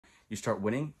you start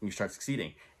winning and you start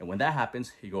succeeding. And when that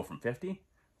happens, you go from 50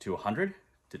 to 100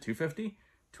 to 250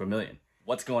 to a million.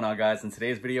 What's going on, guys? In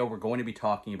today's video, we're going to be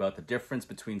talking about the difference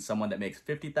between someone that makes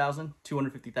 $50,000,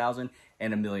 $250,000,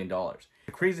 and $1 million.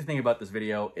 The crazy thing about this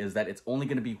video is that it's only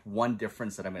going to be one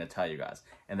difference that I'm going to tell you guys.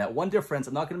 And that one difference,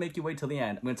 I'm not going to make you wait till the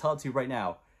end. I'm going to tell it to you right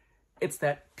now. It's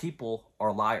that people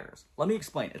are liars. Let me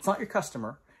explain. It's not your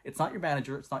customer. It's not your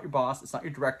manager. It's not your boss. It's not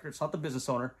your director. It's not the business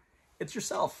owner. It's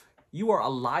yourself. You are a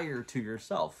liar to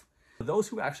yourself. For those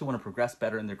who actually want to progress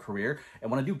better in their career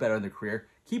and want to do better in their career,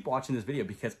 keep watching this video,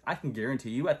 because I can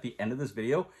guarantee you at the end of this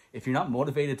video, if you're not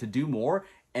motivated to do more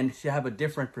and to have a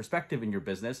different perspective in your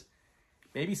business,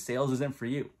 maybe sales isn't for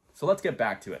you. So let's get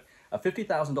back to it. A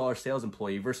 $50,000 sales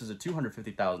employee versus a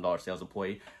 $250,000 sales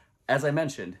employee. As I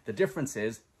mentioned, the difference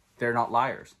is they're not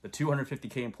liars. The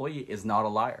 $250K employee is not a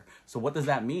liar. So what does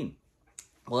that mean?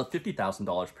 Well, at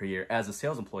 $50,000 per year as a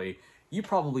sales employee, you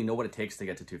probably know what it takes to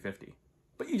get to 250,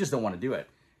 but you just don't want to do it.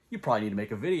 You probably need to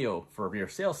make a video for your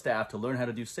sales staff to learn how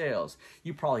to do sales.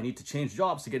 You probably need to change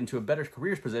jobs to get into a better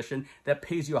careers position that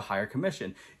pays you a higher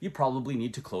commission. You probably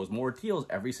need to close more deals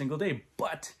every single day.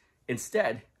 But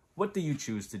instead, what do you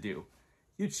choose to do?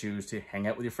 You choose to hang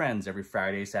out with your friends every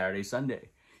Friday, Saturday, Sunday.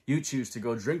 You choose to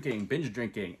go drinking, binge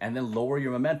drinking, and then lower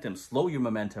your momentum, slow your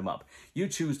momentum up. You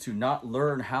choose to not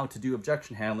learn how to do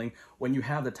objection handling when you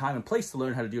have the time and place to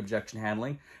learn how to do objection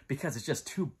handling because it's just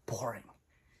too boring.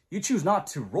 You choose not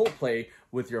to role play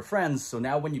with your friends, so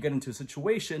now when you get into a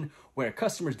situation where a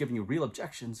customer is giving you real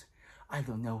objections, I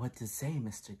don't know what to say,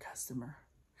 Mr. Customer.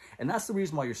 And that's the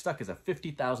reason why you're stuck as a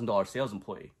 $50,000 sales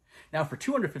employee. Now, for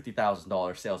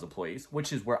 $250,000 sales employees,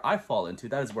 which is where I fall into,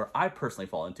 that is where I personally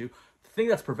fall into, the thing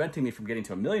that's preventing me from getting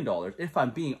to $1 million, if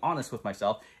I'm being honest with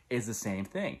myself, is the same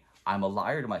thing. I'm a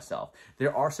liar to myself.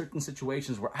 There are certain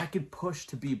situations where I can push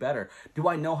to be better. Do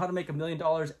I know how to make $1 million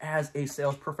as a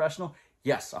sales professional?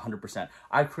 Yes, 100%.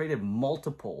 I've created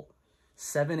multiple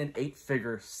 7- and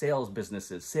 8-figure sales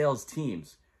businesses, sales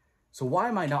teams. So why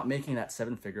am I not making that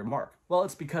 7-figure mark? Well,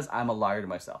 it's because I'm a liar to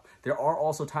myself. There are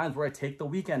also times where I take the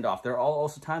weekend off. There are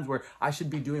also times where I should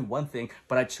be doing one thing,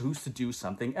 but I choose to do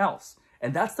something else.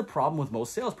 And that's the problem with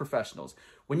most sales professionals.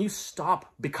 When you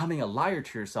stop becoming a liar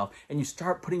to yourself and you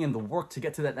start putting in the work to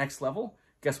get to that next level,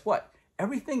 guess what?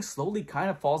 Everything slowly kind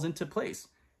of falls into place.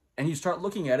 And you start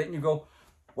looking at it and you go,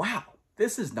 wow,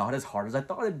 this is not as hard as I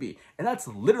thought it'd be. And that's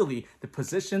literally the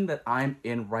position that I'm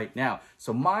in right now.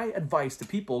 So my advice to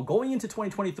people going into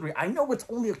 2023, I know it's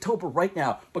only October right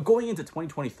now, but going into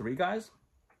 2023, guys,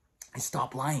 is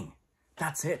stop lying.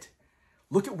 That's it.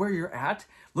 Look at where you're at.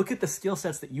 Look at the skill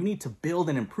sets that you need to build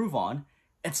and improve on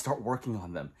and start working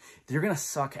on them. You're going to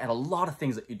suck at a lot of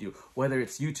things that you do, whether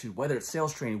it's YouTube, whether it's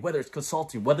sales training, whether it's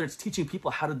consulting, whether it's teaching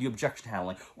people how to do objection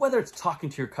handling, whether it's talking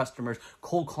to your customers,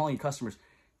 cold calling customers.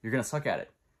 You're going to suck at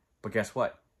it. But guess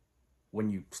what?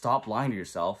 When you stop lying to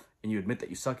yourself and you admit that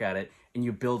you suck at it and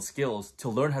you build skills to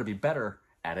learn how to be better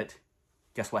at it,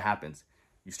 guess what happens?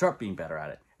 You start being better at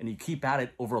it, and you keep at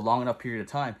it over a long enough period of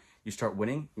time. You start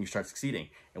winning and you start succeeding.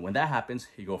 And when that happens,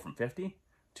 you go from 50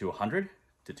 to 100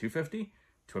 to 250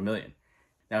 to a million.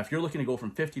 Now, if you're looking to go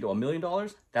from 50 to $1 million,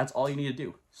 that's all you need to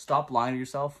do. Stop lying to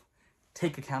yourself.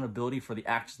 Take accountability for the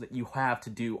actions that you have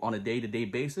to do on a day-to-day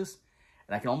basis.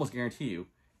 And I can almost guarantee you,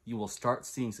 you will start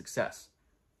seeing success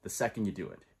the second you do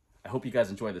it. I hope you guys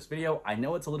enjoyed this video. I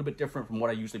know it's a little bit different from what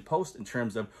I usually post in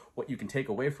terms of what you can take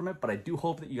away from it, but I do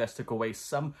hope that you guys took away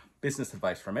some business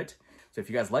advice from it. So if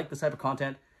you guys like this type of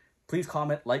content, please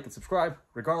comment, like, and subscribe.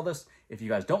 Regardless, if you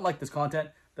guys don't like this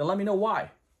content, then let me know why.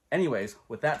 Anyways,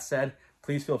 with that said,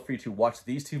 please feel free to watch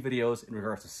these two videos in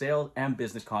regards to sales and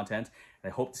business content,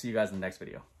 and I hope to see you guys in the next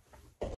video.